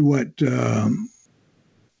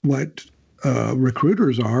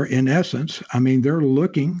recruiters are, in essence, they're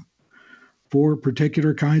looking for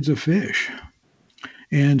particular kinds of fish.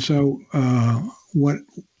 And so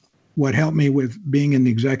what helped me with being in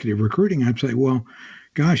executive recruiting, I'd say, well,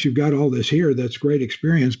 gosh, you've got all this here. That's great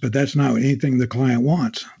experience, but that's not anything the client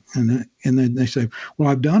wants. And then they say, well,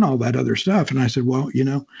 I've done all that other stuff. And I said, well,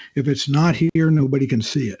 if it's not here, nobody can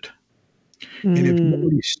see it. And if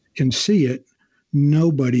nobody can see it,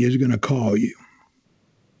 nobody is going to call you.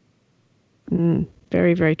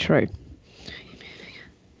 Very, very true.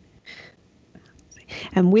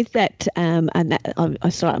 And with that,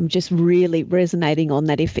 I'm just really resonating on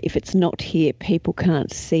that. If it's not here, people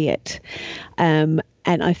can't see it. And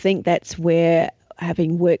I think that's where,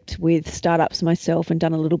 having worked with startups myself and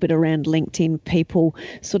done a little bit around LinkedIn, people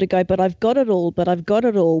sort of go, but I've got it all.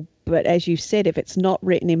 But as you said, if it's not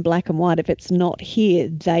written in black and white, if it's not here,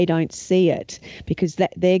 they don't see it, because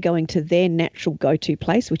they're going to their natural go-to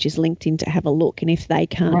place, which is LinkedIn, to have a look. And if they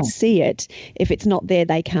can't see it, if it's not there,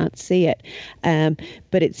 they can't see it.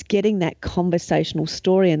 But it's getting that conversational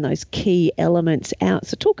story and those key elements out.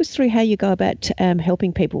 So talk us through how you go about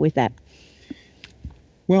helping people with that.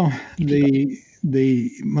 Well, the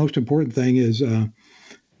most important thing is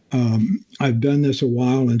I've done this a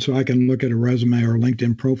while, and so I can look at a resume or a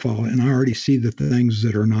LinkedIn profile, and I already see the things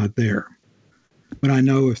that are not there. But I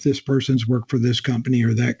know if this person's worked for this company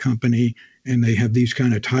or that company, and they have these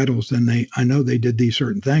kind of titles, then I know they did these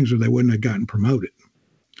certain things, or they wouldn't have gotten promoted.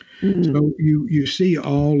 So you see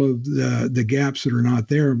all of the gaps that are not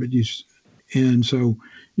there, and so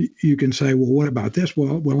you can say, well, what about this?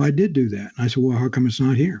 Well, I did do that. And I said, well, how come it's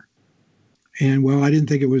not here? And well, I didn't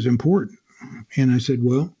think it was important. And I said,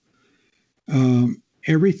 well,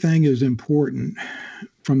 everything is important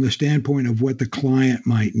from the standpoint of what the client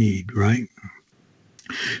might need, right?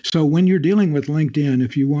 So when you're dealing with LinkedIn,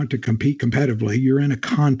 if you want to compete competitively, you're in a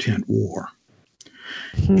content war.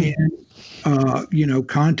 And,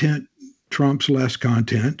 content trumps less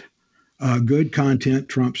content. Good content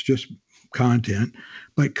trumps just content.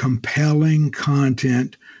 But compelling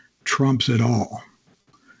content trumps it all.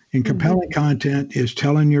 And compelling content is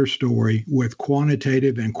telling your story with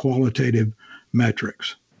quantitative and qualitative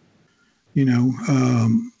metrics.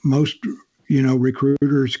 Most,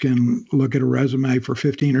 recruiters can look at a resume for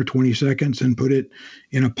 15 or 20 seconds and put it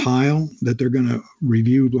in a pile that they're going to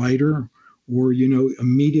review later, or,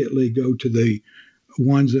 immediately go to the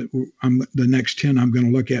ones that the next 10 I'm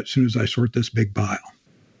going to look at as soon as I sort this big pile.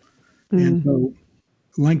 And so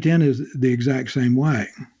LinkedIn is the exact same way.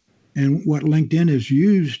 And what LinkedIn is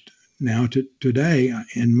used now today,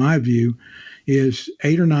 in my view, is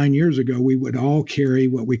 8 or 9 years ago, we would all carry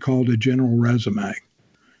what we called a general resume,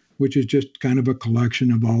 which is just kind of a collection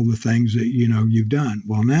of all the things that, you've done.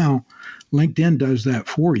 Well, now LinkedIn does that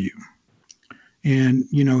for you. And,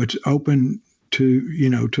 it's open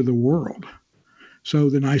to, to the world. So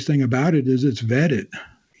the nice thing about it is it's vetted.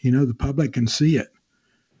 The public can see it.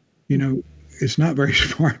 It's not very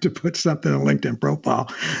smart to put something on a LinkedIn profile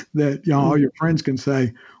that all your friends can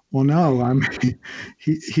say, well, no,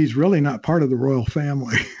 he's really not part of the royal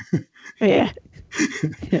family. Yeah.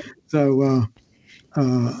 So,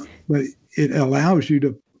 but it allows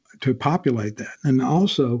you to populate that. And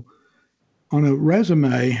also on a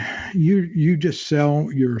resume, you just sell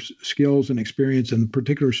your skills and experience and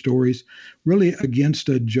particular stories really against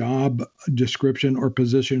a job description or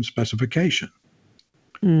position specification.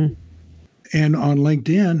 And on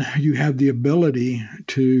LinkedIn, you have the ability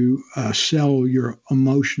to sell your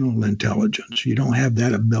emotional intelligence. You don't have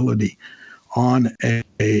that ability on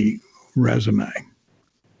a resume.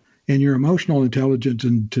 And your emotional intelligence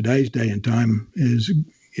in today's day and time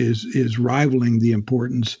is rivaling the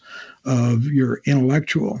importance of your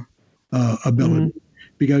intellectual ability.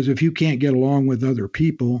 Because if you can't get along with other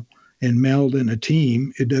people and meld in a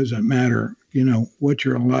team, it doesn't matter, what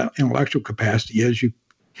your intellectual capacity is.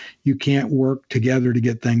 You can't work together to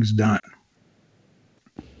get things done.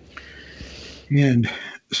 And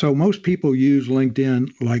so most people use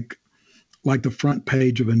LinkedIn like the front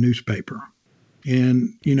page of a newspaper.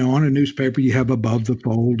 And, on a newspaper, you have above the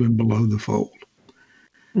fold and below the fold.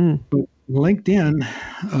 But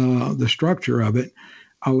LinkedIn, the structure of it,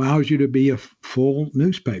 allows you to be a full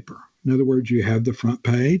newspaper. In other words, you have the front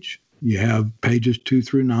page, you have pages 2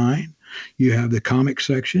 through 9, you have the comic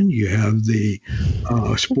section, you have the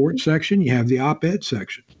sports section, you have the op-ed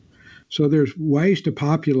section. So there's ways to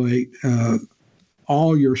populate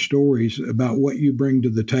all your stories about what you bring to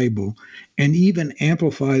the table, and even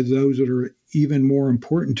amplify those that are even more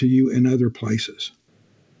important to you in other places.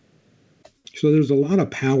 So there's a lot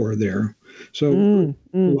of power there. So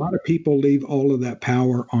a lot of people leave all of that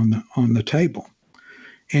power on the table.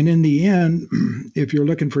 And in the end, if you're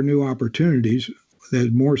looking for new opportunities, the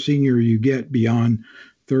more senior you get beyond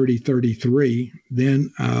 30, 33,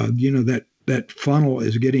 then that funnel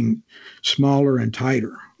is getting smaller and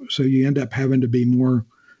tighter. So you end up having to be more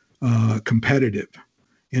competitive.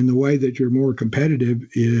 And the way that you're more competitive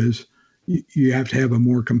is you have to have a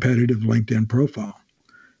more competitive LinkedIn profile.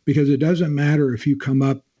 Because it doesn't matter if you come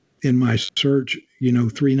up in my search,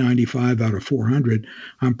 395 out of 400,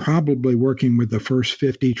 I'm probably working with the first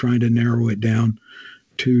 50, trying to narrow it down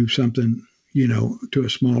to something, to a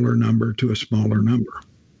smaller number.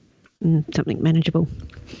 Something manageable.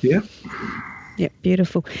 Yeah. Yeah,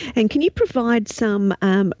 beautiful. And can you provide some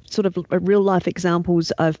sort of real life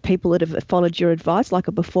examples of people that have followed your advice, like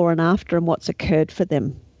a before and after, and what's occurred for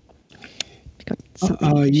them? Got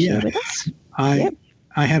something to share with us?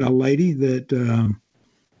 I had a lady that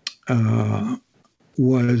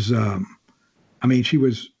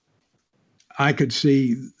I could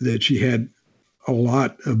see that she had a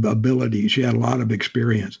lot of ability. She had a lot of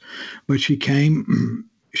experience, but she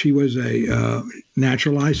was a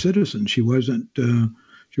naturalized citizen. She wasn't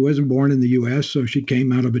born in the U.S., so she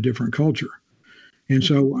came out of a different culture. And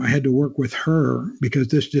so I had to work with her because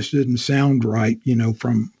this just didn't sound right,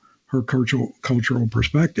 from her cultural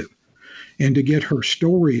perspective, and to get her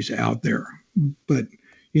stories out there. But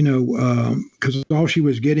because all she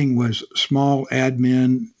was getting was small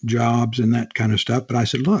admin jobs and that kind of stuff. But I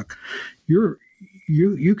said, look, you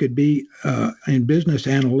could be in business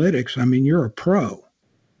analytics. I mean, you're a pro,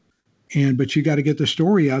 but you got to get the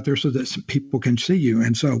story out there so that some people can see you.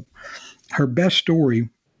 And so her best story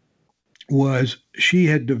was she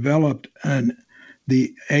had developed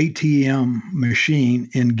the ATM machine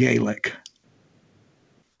in Gaelic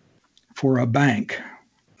for a bank,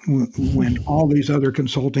 when all these other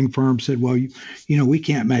consulting firms said, well, we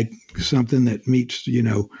can't make something that meets,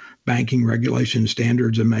 banking regulation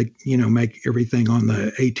standards and make everything on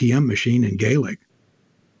the ATM machine in Gaelic.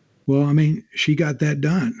 Well, I mean, she got that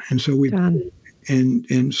done. And so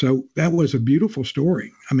and so that was a beautiful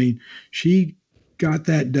story. I mean, she got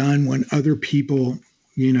that done when other people,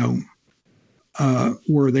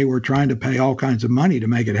 where they were trying to pay all kinds of money to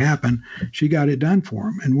make it happen. She got it done for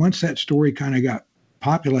them. And once that story kind of got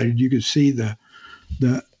populated, you could see that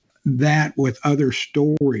with other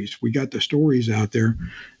stories. We got the stories out there.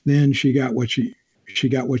 Then she got what she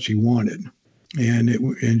wanted,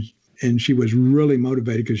 and she was really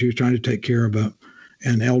motivated because she was trying to take care of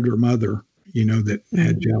an elder mother, that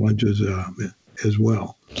had challenges as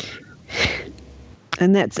well.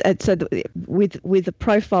 And that's so with a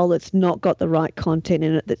profile that's not got the right content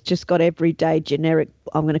in it, that's just got everyday generic,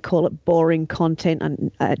 I'm going to call it boring content,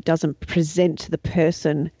 and doesn't present the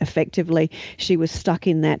person effectively. She was stuck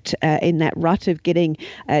in that rut of getting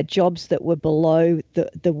jobs that were below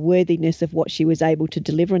the worthiness of what she was able to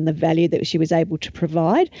deliver and the value that she was able to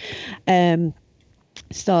provide.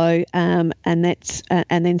 So, and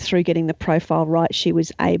then through getting the profile right, she was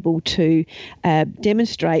able to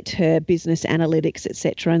demonstrate her business analytics,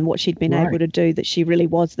 etc., and what she'd been able to do. That she really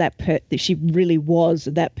was that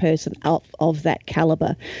person of that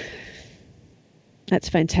caliber. That's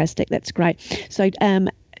fantastic. That's great. So,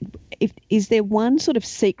 is there one sort of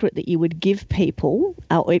secret that you would give people,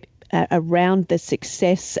 around the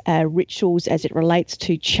success rituals as it relates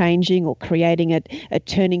to changing or creating a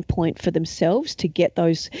turning point for themselves to get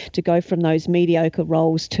those, to go from those mediocre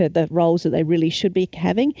roles to the roles that they really should be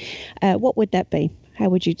having, what would that be? How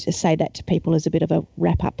would you say that to people as a bit of a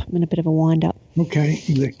wrap up and a bit of a wind up? Okay.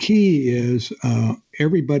 The key is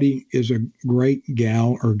everybody is a great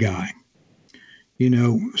gal or guy.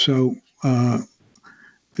 So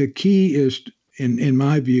the key is, in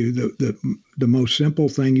my view, the most simple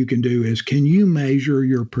thing you can do is, can you measure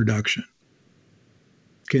your production?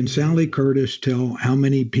 Can Sally Curtis tell how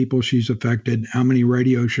many people she's affected, how many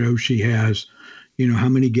radio shows she has, how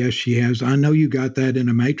many guests she has? I know you got that in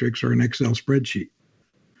a matrix or an Excel spreadsheet.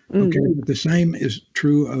 Okay, but the same is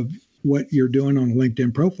true of what you're doing on a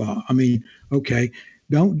LinkedIn profile. I mean, okay,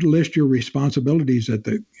 don't list your responsibilities at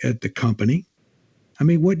the company. I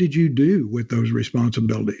mean, what did you do with those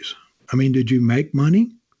responsibilities? I mean, did you make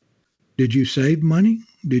money? Did you save money?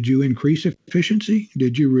 Did you increase efficiency?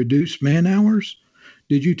 Did you reduce man hours?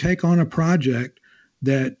 Did you take on a project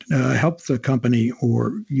that helped the company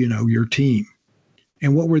or, your team?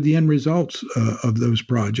 And what were the end results of those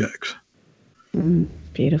projects?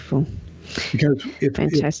 Beautiful. Because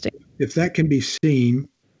Fantastic. If that can be seen,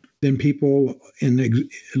 then people, at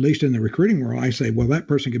least in the recruiting world, I say, well, that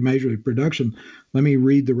person can measure the production. Let me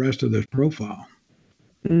read the rest of this profile.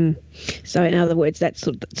 So in other words, that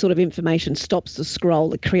sort of information stops the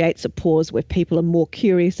scroll. It creates a pause where people are more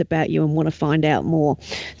curious about you and want to find out more.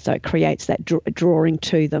 So it creates that drawing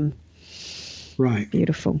to them. Right.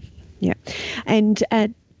 Beautiful. Yeah. And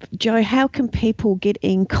Joe, how can people get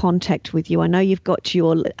in contact with you? I know you've got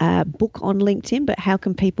your book on LinkedIn, but how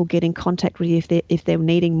can people get in contact with you if they're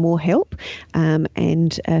needing more help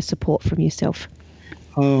and support from yourself?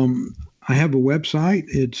 I have a website.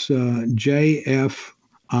 It's JFIII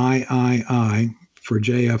for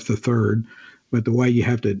JF the third, but the way you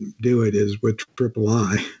have to do it is with triple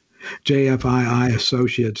I,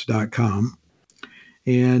 jfiiassociates.com.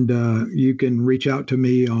 And you can reach out to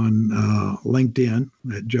me on LinkedIn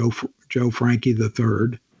at Joe Frankie the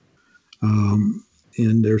Third. And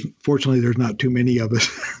fortunately there's not too many of us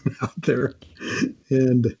out there.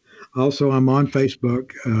 And also I'm on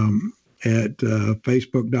Facebook at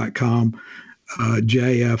facebook.com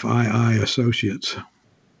JFII Associates.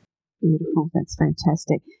 Beautiful. That's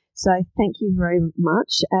fantastic. So thank you very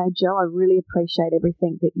much, Joe. I really appreciate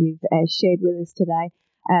everything that you've shared with us today.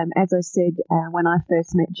 As I said, when I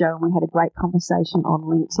first met Joe, we had a great conversation on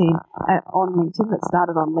LinkedIn. That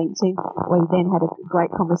started on LinkedIn. We then had a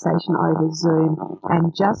great conversation over Zoom,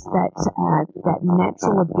 and just that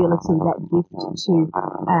natural ability, that gift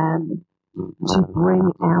to bring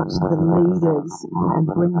out the leaders and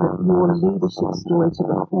bring your leadership story to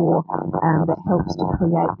the fore, that helps to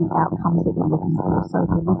create the outcomes that you're looking for. So if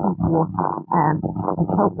you're looking for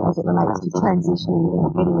help as it relates to transitioning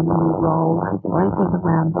or getting a new role or anything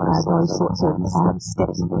around those sorts of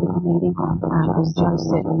steps that you're needing, then Joe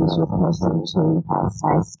certainly is your person to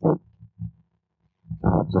speak.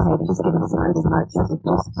 Just getting some little notes as we've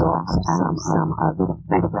just got some of the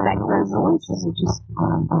background noise, and we'll just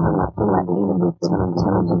fill that in with telling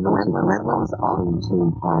the naughty gremlins on to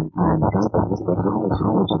go back to their high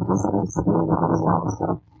business results.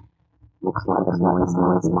 Looks like the noise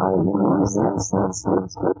low now. Sounds good.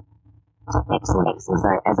 Excellent. So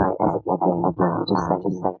as I again, just thank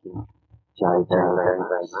you, Joe, very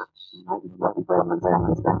much. You've got the gremlins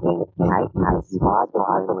back in at Kate. Slide, but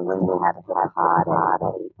I really have a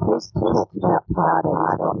party. Who's talking about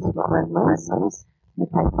parties? The gremlins.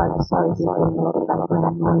 Okay, folks, sorry if you're getting a lot of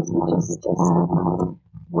background noise. We're just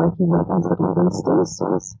working with those little beasties.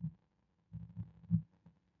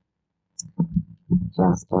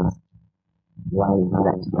 Just waiting for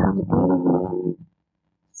that to come in.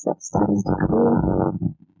 So it's starting to clear.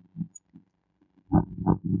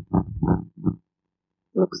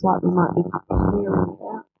 Looks like we might be clearing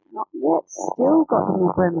out. Not yet. Still got the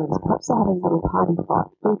little gremlins. Perhaps they're having a little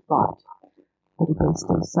food fight. Little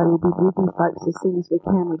beasties. So we'll be with you folks as soon as we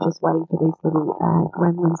can. We're just waiting for these little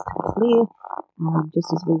gremlins to clear,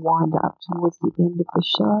 just as we wind up towards the end of the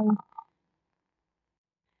show.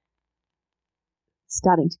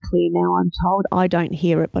 Starting to clear now, I'm told. I don't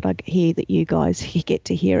hear it, but I hear that you guys get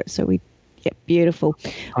to hear it. So beautiful.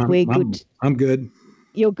 We're good. I'm good.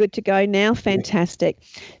 You're good to go now. Fantastic.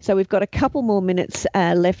 So we've got a couple more minutes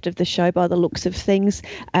left of the show by the looks of things.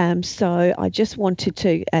 So I just wanted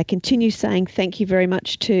to continue saying thank you very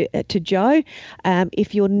much to Joe.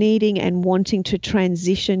 If you're needing and wanting to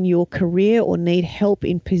transition your career or need help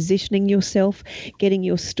in positioning yourself, getting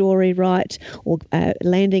your story right, or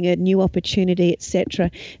landing a new opportunity,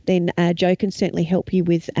 etc., then Joe can certainly help you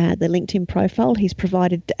with the LinkedIn profile. He's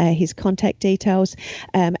provided his contact details.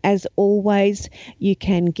 As always, you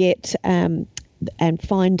can get and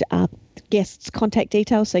find guests' contact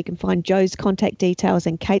details. So you can find Joe's contact details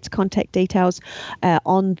and Kate's contact details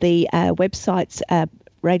on the website's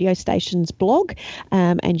radio station's blog,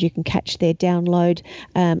 and you can catch their download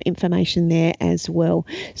information there as well.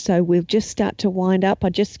 So we'll just start to wind up.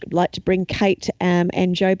 I'd just like to bring Kate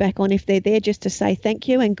and Joe back on if they're there, just to say thank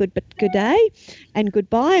you and good day and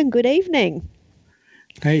goodbye and good evening.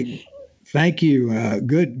 Hey, thank you.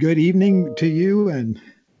 Good evening to you. And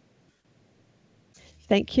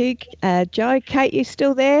thank you, Joe. Kate, you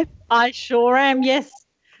still there? I sure am, yes.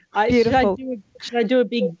 Beautiful. Should I do a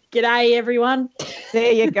big g'day, everyone?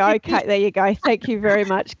 There you go, Kate. There you go. Thank you very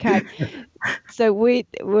much, Kate. So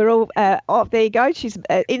we're all off. There you go. She's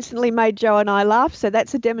instantly made Joe and I laugh. So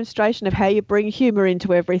that's a demonstration of how you bring humour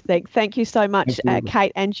into everything. Thank you so much,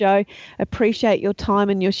 Kate and Joe. Appreciate your time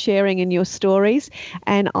and your sharing and your stories.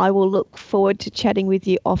 And I will look forward to chatting with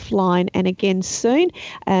you offline and again soon.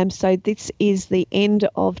 So this is the end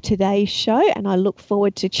of today's show, and I look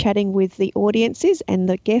forward to chatting with the audiences and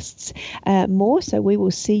the guests more. So we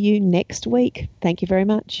will see you next week. Thank you very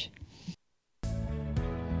much.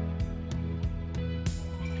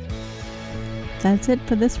 That's it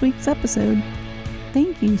for this week's episode.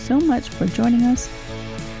 Thank you so much for joining us.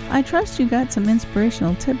 I trust you got some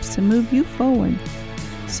inspirational tips to move you forward.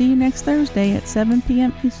 See you next Thursday at 7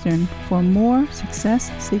 p.m. Eastern for more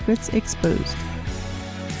Success Secrets Exposed.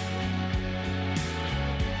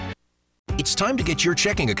 It's time to get your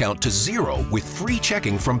checking account to zero with free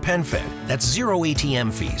checking from PenFed. That's zero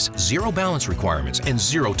ATM fees, zero balance requirements, and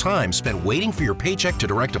zero time spent waiting for your paycheck to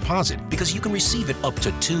direct deposit because you can receive it up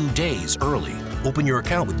to 2 days early. Open your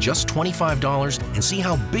account with just $25 and see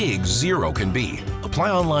how big zero can be. Apply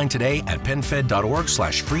online today at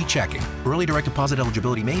penfed.org/free checking. Early direct deposit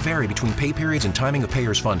eligibility may vary between pay periods and timing of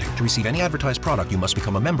payers' funding. To receive any advertised product, you must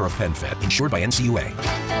become a member of PenFed, insured by NCUA.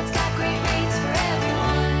 PenFed's got great